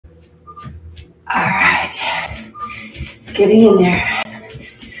All right, it's getting in there.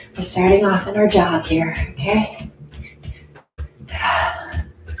 We're starting off in our jog here, okay?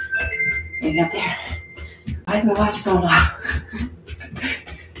 Getting up there. Why is my watch going off?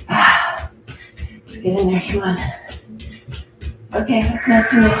 Let's get in there, come on. Okay, that's nice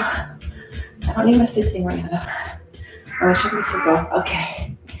to know. I don't need my stick thing right now, though. I wish I could still go.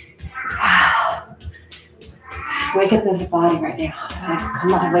 Okay. Wake up the body right now.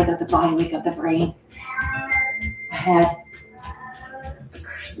 Come on, wake up the body, wake up the brain. I had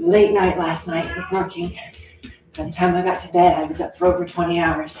a late night last night with working. By the time I got to bed, I was up for over 20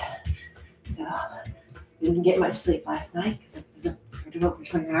 hours. So I didn't get much sleep last night because I was up for over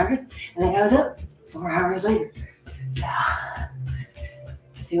 20 hours. And then I was up 4 hours later. So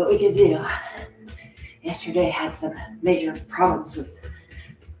see what we can do. Yesterday I had some major problems with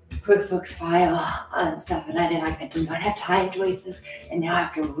QuickBooks file and stuff, and I did not have time to waste this, and now I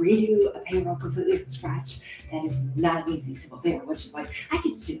have to redo a payroll completely from scratch. That is not an easy, simple payroll, which is like, I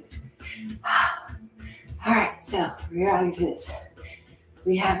can do it. All right, so we're going to do this.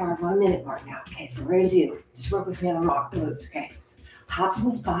 We have our 1 minute mark now. Okay, so we're going to do, just work with me on the moves, okay? Hops in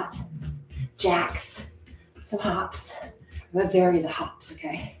the spot, jacks, some hops, but vary the hops,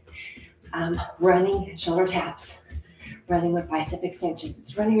 okay? Running, shoulder taps. Running with bicep extensions.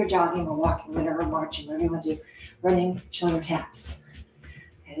 It's running or jogging or walking, whatever, marching, whatever you want to do. Running, shoulder taps.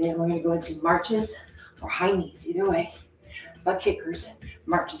 And then we're going to go into marches or high knees, either way. Butt kickers,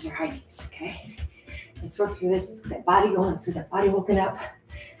 marches or high knees, okay? Let's work through this. Let's get that body going. Let's get that body woken up.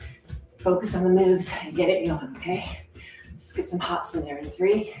 Focus on the moves and get it going, okay? Just get some hops in there in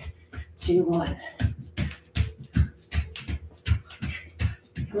 3, 2, 1.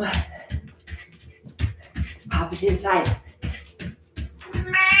 Come on. Hop it to the side.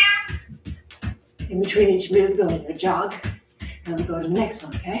 In between each move, go into a jog, and we'll go to the next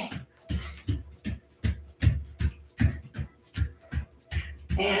one, okay?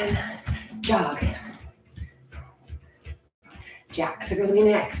 And jog. Jacks are going to be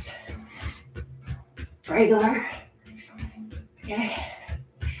next. Regular. Okay.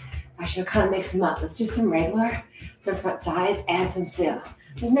 I should kind of mix them up. Let's do some regular, some front sides, and some seal.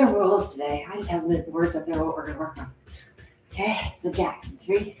 There's no rules today. I just have the words up there what we're going to work on. Okay, so jacks in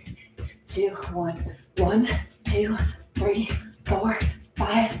 3, 2, 1. 1, 2, 3, 4,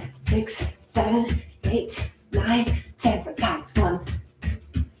 5, 6, 7, 8, 9, 10. Front sides. 1,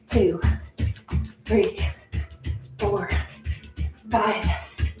 2, 3, 4, 5,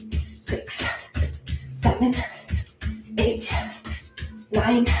 6, 7, 8,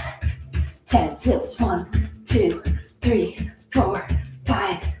 9, 10. Seals. 1, 2, 3, 4,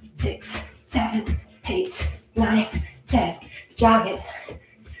 5, 6, 7, 8, 9, 10. Jog it.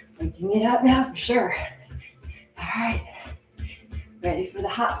 Waking it up now for sure. All right. Ready for the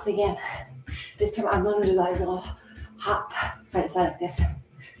hops again. This time I'm going to do like a little hop side to side like this.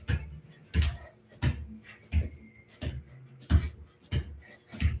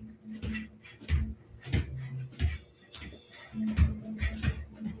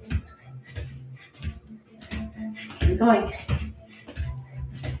 Keep going.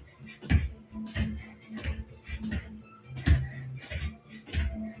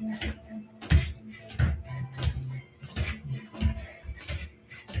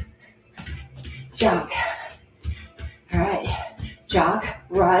 Jog. All right. Jog,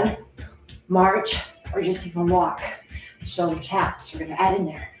 run, march, or just even walk. Shoulder taps. We're going to add in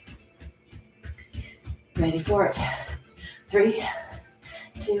there. Ready for it. 3,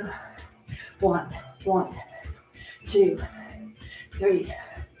 2, 1. 1, 2, 3,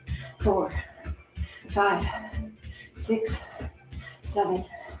 4, 5, 6, 7,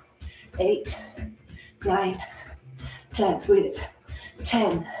 8, 9, 10. Squeeze it.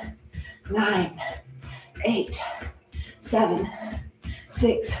 10, 9, 8, 7,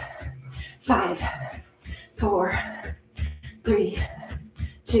 6, 5, 4, 3,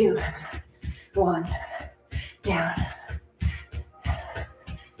 2, 1. Down.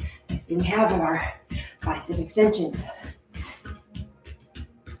 Next thing we have our bicep extensions.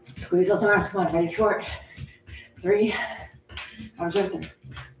 Squeeze those arms. Come on, ready for it. 3, arms right there.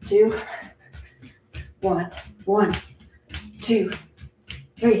 2, 1. 1, 2,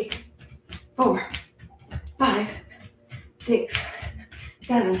 3, 4, 5, 6,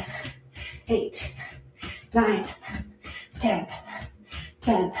 7, 8, 9, 10,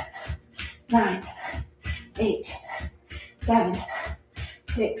 10, 9, 8, 7,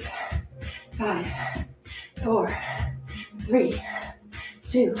 6, 5, 4, 3,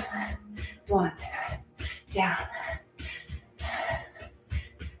 2, 1. Down.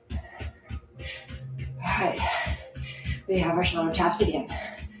 All right. We have our shoulder taps again.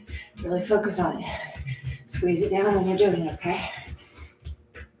 Really focus on it. Squeeze it down when you're doing it, okay?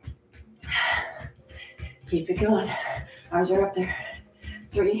 Keep it going. Arms are up there.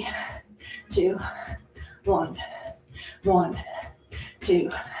 3, 2, 1. 1,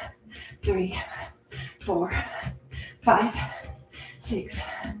 2, 3, 4, 5, 6,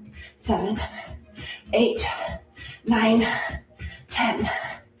 7, 8, 9, 10,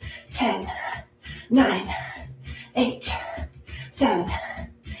 10, 9, 8, 7,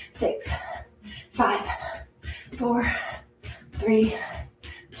 6, 5, 4, 3,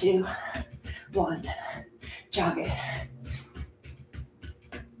 2, 1. Jog it.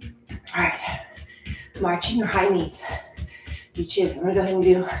 All right. Marching or high knees. You choose. I'm going to go ahead and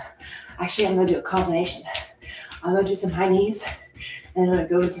do, actually, I'm going to do a combination. I'm going to do some high knees, and I'm going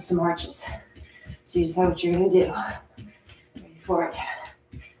to go into some marches. So you decide what you're going to do. Ready for it.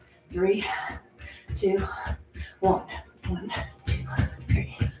 3, 2, 1. 1, 2,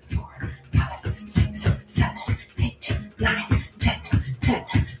 3, 4, 5, 6, 7, 8, 9, 10, 10,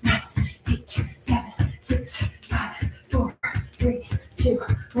 9, 8, 7, 6, 5, 4, 3, 2,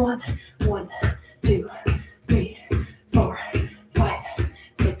 1. 1, 2, 3, 4, 5,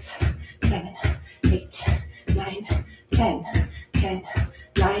 6, 7, 8, 9, 10, 10,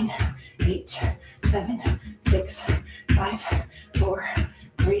 9, 8, 7, 6, 5, 4,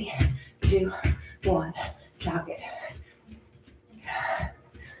 3, 2, 1. Jog it.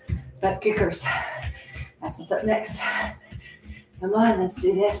 Butt kickers. That's what's up next. Come on, let's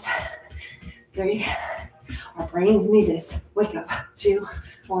do this. 3. Our brains need this. Wake up. 2,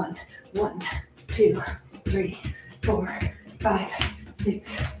 1. 1, 2, 3, 4, 5,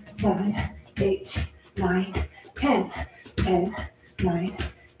 6, 7, 8, 9, 10. 10, 9,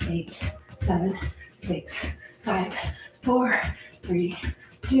 8, 7, 6, 5, 4, 3,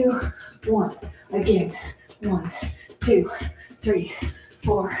 2, 1. Again. 1, 2, 3,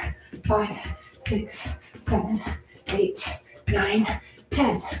 4, 5, 6, 7, 8, 9,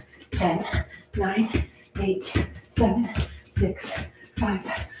 10. 10, 9, 8, 7, 6,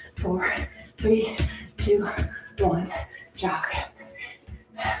 5, 4, 3, 2, 1. Jog.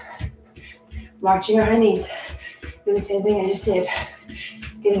 Marching your high knees. Do the same thing I just did.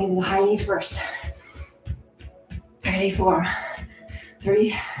 Getting into the high knees first. Ready for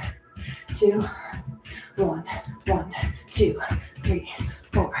 3, 2, 1. 1, 2, 3,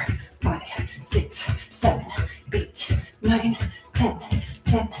 4, 5, 6, 7, 8, 9, 10.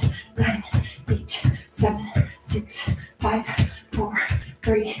 10, 9, 8, 7, 6, 5, 4,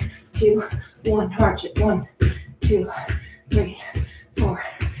 3, 2, 1. March it. 1, 2, 3, 4,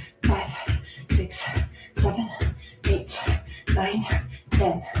 5, 6, 7, 8, 9,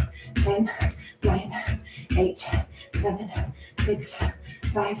 10. 10, 9, 8, 7, 6,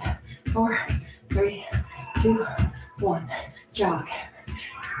 5, 4, 3, 2, 1. Jog.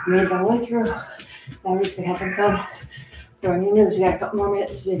 Made it all the way through. Now we're just going to have some fun. Throwing your nose. We got a couple more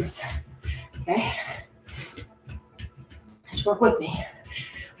minutes to do this. Okay? Just work with me.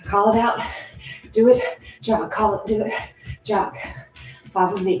 I call it out. Do it. Jog. Call it. Do it. Jog.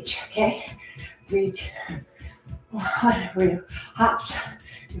 5 of each. Okay? 3, 2, 1. We're going to do hops.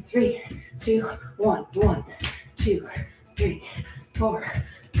 3, 2, 1. 1, 2, 3, 4,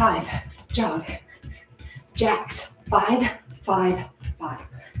 5. Jog. Jacks. 5, 5, 5.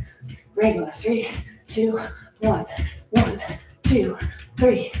 Regular. 3, 2, 1. 1, 2,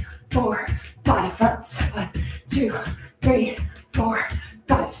 3, 4, 5. Fronts. 1, 2, 3, 4,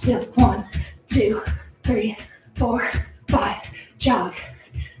 5. Still. 1, 2, 3, 4, 5. Jog.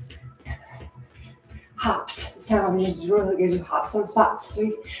 Hops. This time I'm just really going to do hops on spots.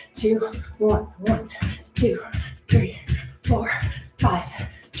 3, 2, 1. 1, 2, 3, 4, 5.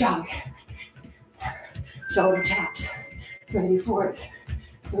 Jog. Shoulder taps. Ready for it.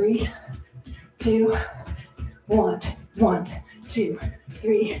 3, 2, 1. 1, 2,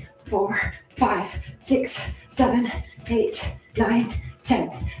 3, 4, 5, 6, 7, 8, 9,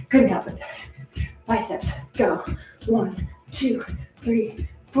 10. Couldn't help it. Biceps. Go. 1, 2, 3,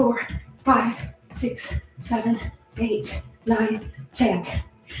 4, 5, 6, 7, 8, 9, 10.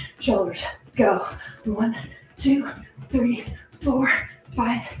 Shoulders. Go. 1, 2, 3, 4,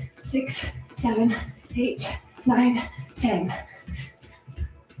 5, 6, 7, 8, 9, 10.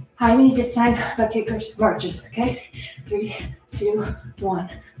 High knees this time, butt kickers, marches, okay? 3, 2, 1.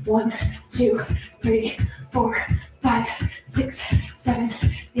 1, 2, 3, 4, 5, 6, 7,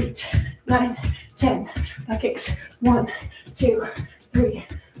 8, 9, 10. Butt kicks. 1, 2, 3,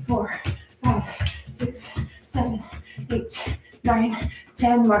 4, 5, 6, 7, 8, 9,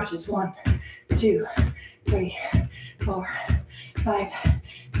 10. Marches. 1, 2, 3, 4, 5,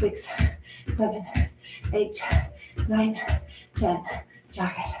 6, 7, 8, 9, 10.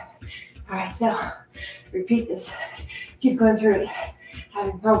 Jog it. All right, so repeat this. Keep going through it,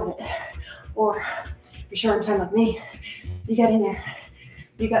 having fun with it. Or if you're short on time like me, you got in there.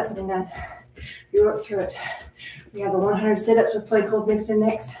 You got something done. You worked through it. We have the 100 sit-ups with plank holds mixed in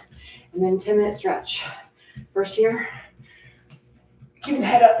next, and then 10-minute stretch. First here, keeping the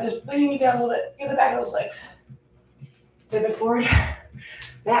head up, just leaning it down a little bit. Get the back of those legs. Step it forward,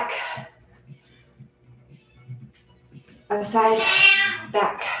 back, other side,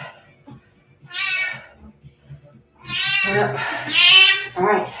 back. Turn up. All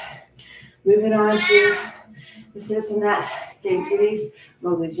right, moving on to the sit-ups and that. Getting through these.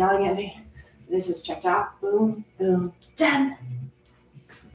 Mobily's yelling at me. This is checked out. Boom, boom, done.